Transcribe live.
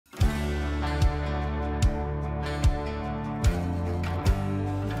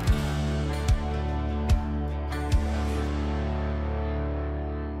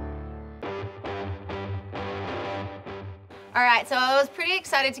All right, so I was pretty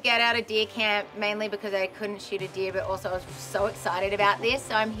excited to get out of deer camp, mainly because I couldn't shoot a deer, but also I was so excited about this.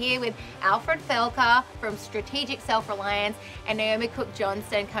 So I'm here with Alfred Felker from Strategic Self Reliance and Naomi Cooke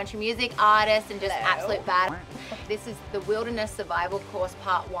Johnson, country music artist and just absolute bad. This is the Wilderness Survival Course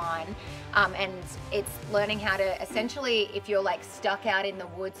Part 1. And it's learning how to essentially, if you're like stuck out in the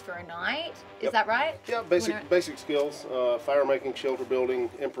woods for a night, is that right? Yeah, basic skills, fire making, shelter building,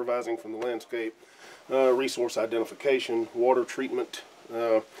 improvising from the landscape, resource identification, water treatment.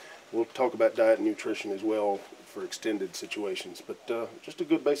 We'll talk about diet and nutrition as well for extended situations, but just a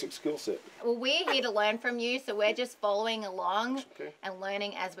good basic skill set. Well, we're here to learn from you, so we're just following along and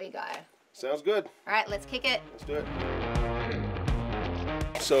learning as we go. Sounds good. All right, let's kick it. Let's do it.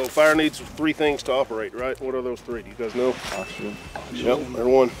 So fire needs 3 things to operate, right? What are those 3? Do you guys know? Oxygen. Yep, there's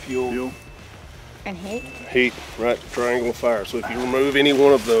one. Fuel. And heat? Heat, right, triangle of fire. So if you remove any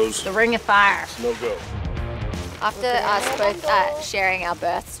one of those, the ring of fire. it's no go. After us both sharing our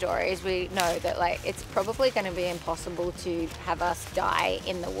birth stories, we know that like it's probably going to be impossible to have us die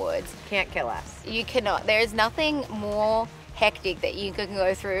in the woods. Can't kill us. You cannot. There is nothing more hectic that you can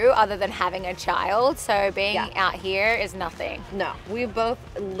go through other than having a child, so being out here is nothing. No, we both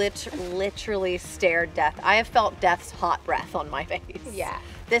literally stared death. I have felt death's hot breath on my face. Yeah.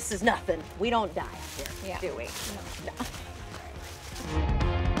 This is nothing. We don't die here, do we? No.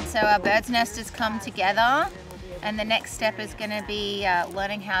 So our bird's nest has come together, and the next step is going to be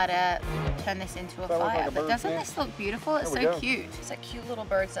learning how to turn this into a fire. But doesn't this look beautiful? It's so cute. It's a cute little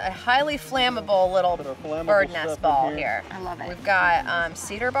bird's nest, a highly flammable little bird nest ball here. I love it. We've got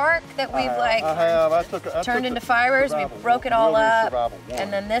cedar bark that we've turned into fibers. We broke it all up,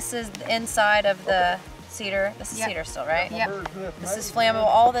 and then this is the inside of the cedar. This is cedar still, right? Yep. This is flammable.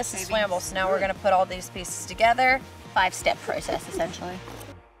 All this is flammable. So now we're going to put all these pieces together. 5-step process essentially.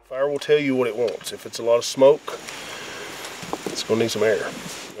 Fire will tell you what it wants. If it's a lot of smoke, it's going to need some air.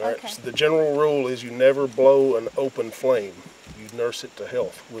 All right? So the general rule is you never blow an open flame. You nurse it to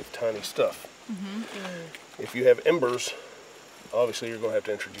health with tiny stuff. If you have embers, obviously you're going to have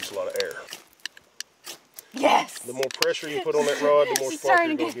to introduce a lot of air. Yes! The more pressure you put on that rod, the more spark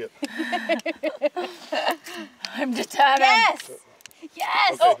you're going to get. I'm determined. Yes!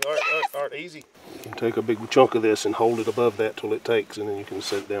 Yes! Okay, all right, easy. You can take a big chunk of this and hold it above that till it takes, and then you can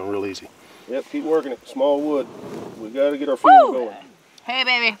set it down real easy. Yep, keep working it. Small wood. We got to get our fuel going. Hey,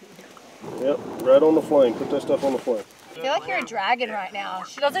 baby. Yep, right on the flame. Put that stuff on the flame. I feel like you're a dragon right now.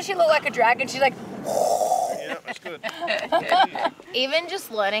 Doesn't she look like a dragon? She's like... Yeah, that's good. Even just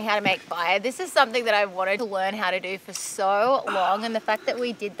learning how to make fire, this is something that I've wanted to learn how to do for so long, and the fact that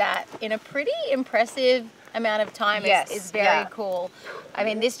we did that in a pretty impressive amount of time is very cool. I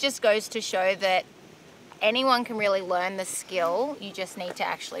mean, this just goes to show that anyone can really learn the skill. You just need to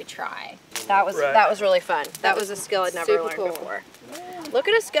actually try. That was really fun. That was a skill I'd never learned before. Look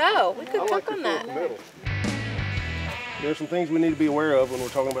at us go. We could cook on that. There's some things we need to be aware of when we're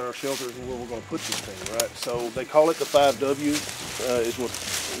talking about our shelters and where we're going to put these things, right? So they call it the 5 W's, is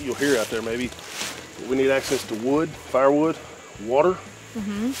what you'll hear out there maybe. We need access to wood, firewood, water.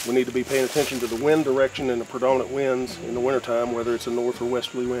 We need to be paying attention to the wind direction and the predominant winds in the wintertime, whether it's a north or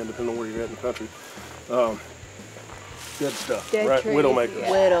westerly wind, depending on where you're at in the country. Dead stuff, right? Trees. Widowmakers.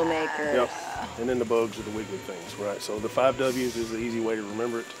 Widowmakers. Yep. And then the bugs are the wiggly things, right? So the 5 W's is the easy way to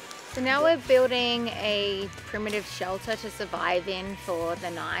remember it. So now we're building a primitive shelter to survive in for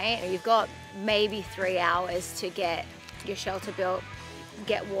the night. You've got maybe 3 hours to get your shelter built,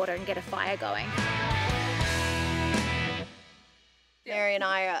 get water, and get a fire going. Mary and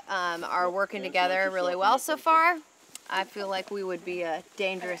I are working together really well so far. I feel like we would be a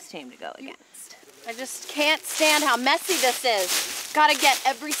dangerous team to go against. I just can't stand how messy this is. Gotta get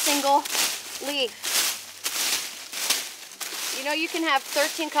every single leaf. You know, you can have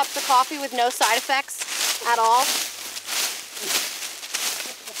 13 cups of coffee with no side effects at all.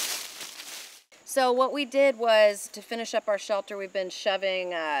 So what we did was, to finish up our shelter, we've been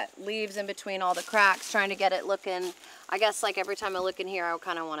shoving leaves in between all the cracks, trying to get it looking, I guess like every time I look in here, I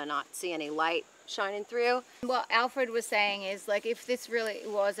kind of want to not see any light shining through. What Alfred was saying is, like, if this really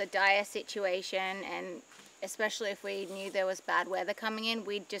was a dire situation, and especially if we knew there was bad weather coming in,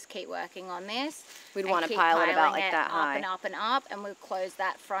 we'd just keep working on this. We'd want to pile it about like that high. Up and up and up, and we'll close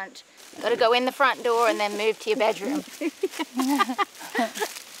that front. Got to go in the front door and then move to your bedroom.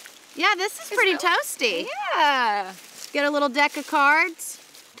 Yeah, this is pretty toasty. Yeah. Get a little deck of cards.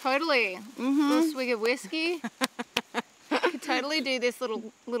 Totally. A little swig of whiskey. Could totally do this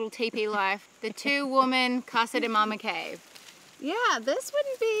little teepee life. The 2-woman Casa de Mama cave. Yeah, this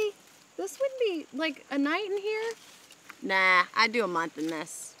wouldn't be like a night in here. Nah, I'd do a month in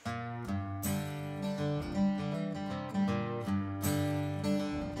this.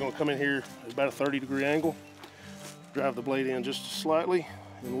 going to come in here at about a 30-degree angle, drive the blade in just slightly,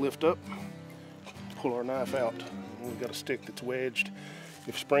 and lift up, pull our knife out. And we've got a stick that's wedged.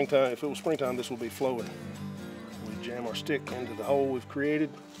 If it was springtime, this will be flowing. We jam our stick into the hole we've created.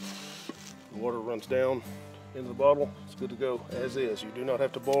 The water runs down into the bottle. It's good to go as is. You do not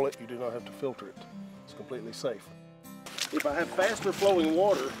have to boil it. You do not have to filter it. It's completely safe. If I have faster flowing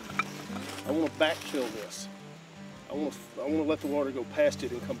water, I want to backfill this. I want to let the water go past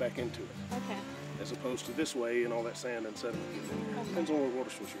it and come back into it. Okay. As opposed to this way and all that sand and sediment getting in there. Depends on what water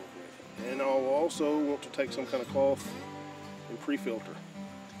source you're working with. And I'll also want to take some kind of cloth and pre-filter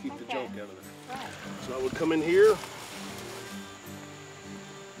to keep the junk out of there. Right. So I would come in here,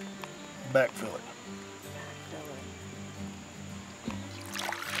 backfill it.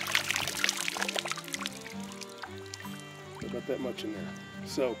 About that much in there.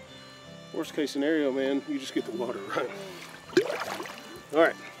 So, worst case scenario, man, you just get the water right. All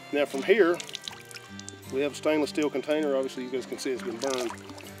right, now from here, we have a stainless steel container. Obviously, you guys can see it's been burned.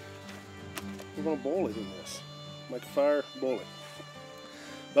 We're gonna boil it in this. Make a fire, boil it.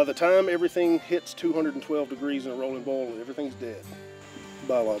 By the time everything hits 212 degrees in a rolling boil, everything's dead.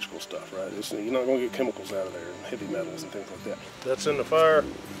 Biological stuff, right? You're not gonna get chemicals out of there, and heavy metals and things like that. That's in the fire.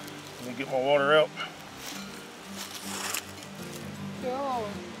 Let me get my water out. Cool.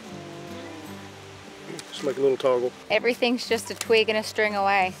 Just make a little toggle. Everything's just a twig and a string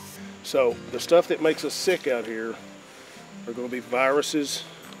away. So the stuff that makes us sick out here are going to be viruses,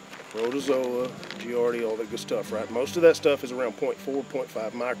 protozoa, giardia, all that good stuff, right? Most of that stuff is around 0.4,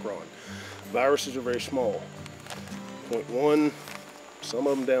 0.5 micron. Viruses are very small. 0.1, some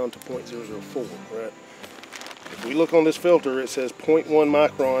of them down to 0.004, right? If we look on this filter, it says 0.1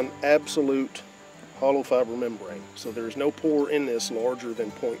 micron absolute hollow fiber membrane. So there is no pore in this larger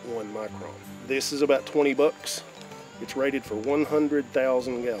than 0.1 micron. This is about 20 bucks. It's rated for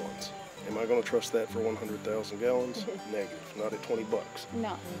 100,000 gallons. Am I going to trust that for 100,000 gallons? Negative. Not at 20 bucks. No.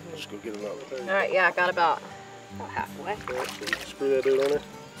 I'll just go get another. All right, yeah, I got about halfway. Okay, so screw that dude on there.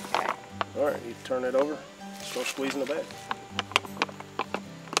 Okay. All right, you turn it over. Start squeezing the bag.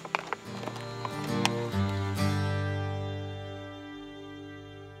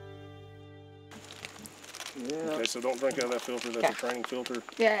 Okay, so don't drink out of that filter. That's a training filter.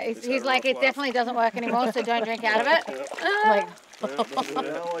 Yeah, he's like, it definitely doesn't work anymore, so don't drink out of it. Like, I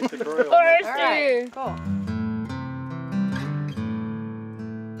like the trail. course All right, cool.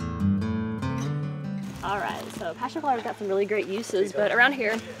 All right, so passion flower's got some really great uses, but around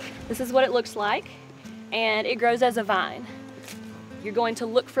here, this is what it looks like, and it grows as a vine. You're going to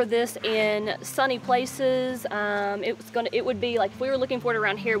look for this in sunny places. It would be like if we were looking for it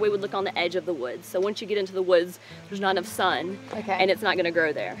around here, we would look on the edge of the woods. So once you get into the woods, there's not enough sun, and it's not going to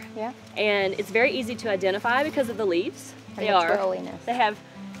grow there. yeah. And it's very easy to identify because of the leaves. And the twirliness.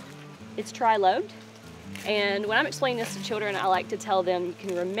 It's tri-lobed. And when I'm explaining this to children, I like to tell them you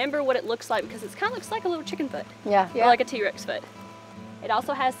can remember what it looks like because it kind of looks like a little chicken foot. Yeah. Or like a T-Rex foot. It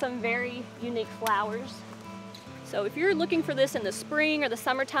also has some very unique flowers. So if you're looking for this in the spring or the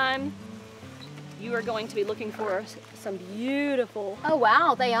summertime, you are going to be looking for some beautiful, Oh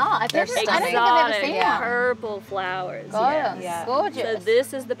wow, they are. I don't think I've ever exotic seen them. purple flowers. Gorgeous. Yes. Gorgeous. So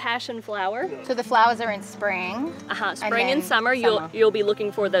this is the passion flower. So the flowers are in spring. Spring and then summer, summer. you'll be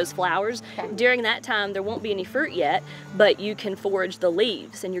looking for those flowers. Okay. During that time, there won't be any fruit yet, but you can forage the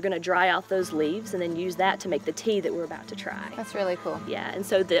leaves, and you're going to dry out those leaves and then use that to make the tea that we're about to try. That's really cool. Yeah, and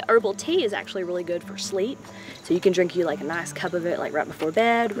so the herbal tea is actually really good for sleep. So you can drink you like a nice cup of it like right before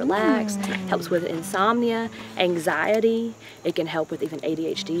bed, relax. Helps with insomnia, anxiety. It can help with even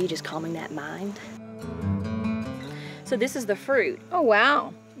ADHD, just calming that mind. So this is the fruit. Oh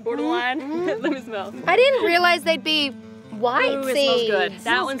wow. Borderline. Let me smell. I didn't realize they'd be white Ooh, seeds. it smells good.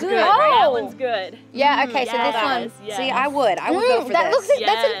 That one's good. Oh. That one's good. Yeah. Okay. So Yeah, this one. that is, See, yes. I would go for that this. looks.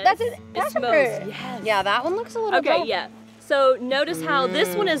 Yes. That's a It passion smells, fruit. yes. Yeah, that one looks a little Okay, dull. yeah. So notice how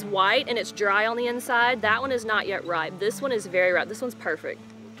this one is white and it's dry on the inside. That one is not yet ripe. This one is very ripe. This one's perfect.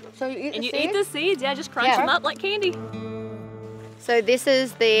 So you eat And the you seeds? eat the seeds, yeah, just crunch Yeah. them up like candy. So this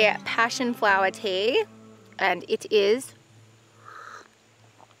is the passion flower tea, and it is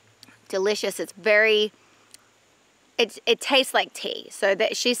delicious. It's very, it tastes like tea. So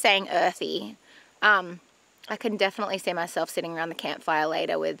that she's saying earthy. I can definitely see myself sitting around the campfire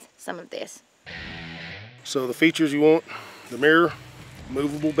later with some of this. So the features you want, the mirror,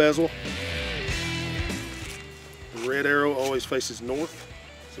 movable bezel. The red arrow always faces north.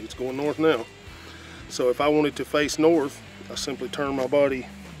 See, it's going north now. So if I wanted to face north, I simply turn my body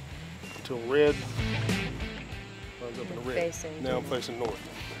until red runs up in the red. Now I'm facing north.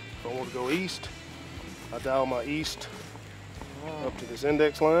 If I want to go east, I dial my east up to this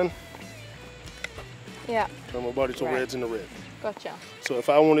index line. Yeah. Turn my body so red's in the red. Gotcha. So if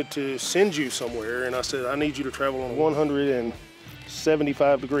I wanted to send you somewhere and I said, I need you to travel on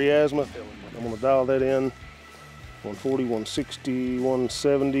 175 degree azimuth, I'm gonna dial that in, 140, 160,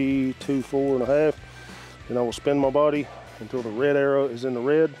 170, 24.5. Then I will spin my body until the red arrow is in the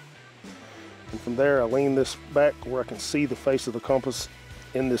red. And from there, I lean this back where I can see the face of the compass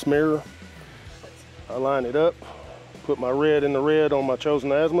in this mirror. I line it up, put my red in the red on my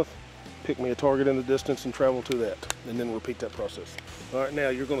chosen azimuth, pick me a target in the distance and travel to that, and then repeat that process. All right, now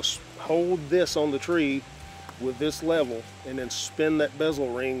you're gonna hold this on the tree with this level and then spin that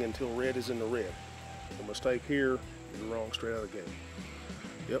bezel ring until red is in the red. The mistake here, you're wrong straight out of the gate.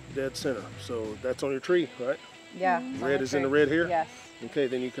 Yep, dead center. So that's on your tree, right? Yeah. Red is in the red here? Yes. Okay,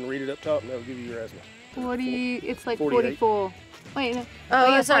 then you can read it up top and that'll give you your azimuth. 40, it's like 48. 44. Wait, no. Oh,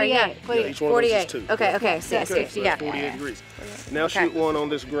 yeah, sorry, yeah. 48. Yeah, each one of those is 2. Okay, okay, see, Okay, so yeah. that's 48 degrees. Now shoot one on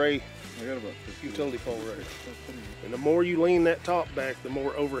this gray utility pole right here. And the more you lean that top back, the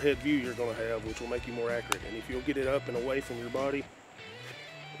more overhead view you're going to have, which will make you more accurate. And if you'll get it up and away from your body,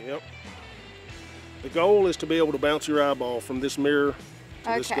 yep. The goal is to be able to bounce your eyeball from this mirror to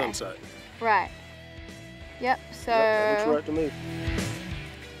this gun sight. Right. Yep, so... Yep, that looks right to me.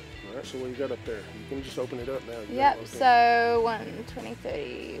 All right, so what you got up there? You can just open it up now. Yep, so 1, 20,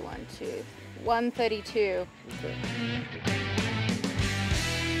 30, 1, 2, 132. Okay.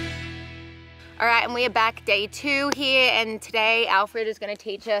 All right, and we are back day 2 here, and today Alfred is going to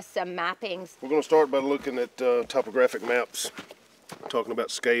teach us some mappings. We're going to start by looking at topographic maps, talking about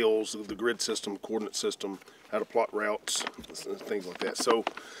scales, the grid system, coordinate system, how to plot routes, things like that. So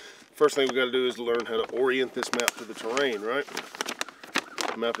first thing we got to do is learn how to orient this map to the terrain, right?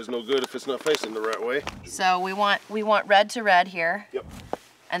 The map is no good if it's not facing the right way. So we want red to red here. Yep.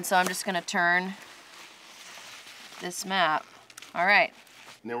 And so I'm just going to turn this map. All right.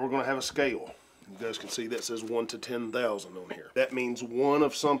 Now we're going to have a scale. You guys can see that says 1 to 10,000 on here. That means 1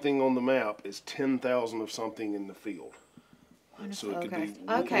 of something on the map is 10,000 of something in the field. So it could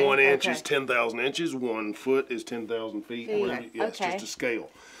be 1 inch is 10,000 inches, 1 foot is 10,000 feet. Yeah, it's just a scale.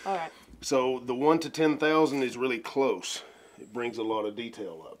 All right. So the 1 to 10,000 is really close. It brings a lot of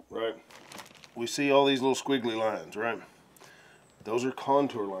detail up, right? We see all these little squiggly lines, right? Those are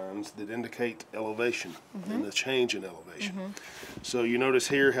contour lines that indicate elevation and the change in elevation. So you notice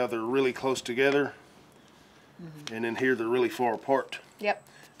here how they're really close together, and then here they're really far apart. Yep.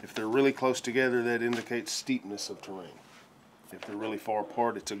 If they're really close together, that indicates steepness of terrain. If they're really far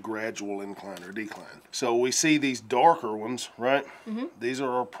apart, it's a gradual incline or decline. So we see these darker ones, right? These are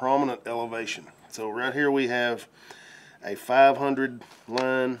our prominent elevation. So right here we have a 500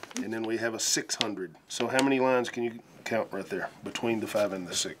 line, and then we have a 600. So how many lines can you count right there between the 5 and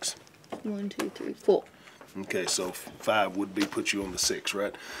the 6? 1, 2, 3, 4. Okay, so 5 would be put you on the 6,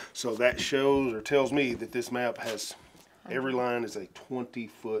 right? So that shows or tells me that this map has, every line is a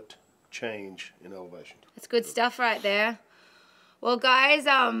 20-foot change in elevation. That's good stuff right there. Well, guys,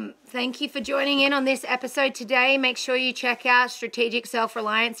 thank you for joining in on this episode today. Make sure you check out Strategic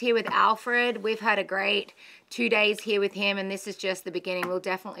Self-Reliance here with Alfred. We've had a great 2 days here with him, and this is just the beginning. We'll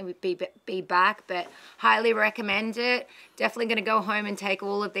definitely be back, but highly recommend it. Definitely going to go home and take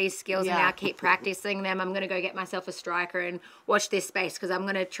all of these skills and now keep practicing them. I'm going to go get myself a striker and watch this space, because I'm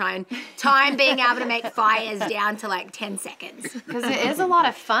going to try and time being able to make fires down to like 10 seconds. Because it is a lot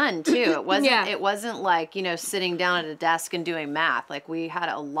of fun too. It wasn't. It wasn't like, you know, sitting down at a desk and doing math. Like, we had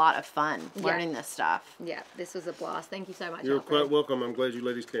a lot of fun learning this stuff. Yeah, this was a blast. Thank you so much. You're Alfred. quite welcome. I'm glad you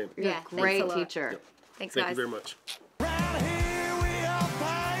ladies came. Yeah, Great thanks a lot. teacher. Thanks, guys. Thank you very much.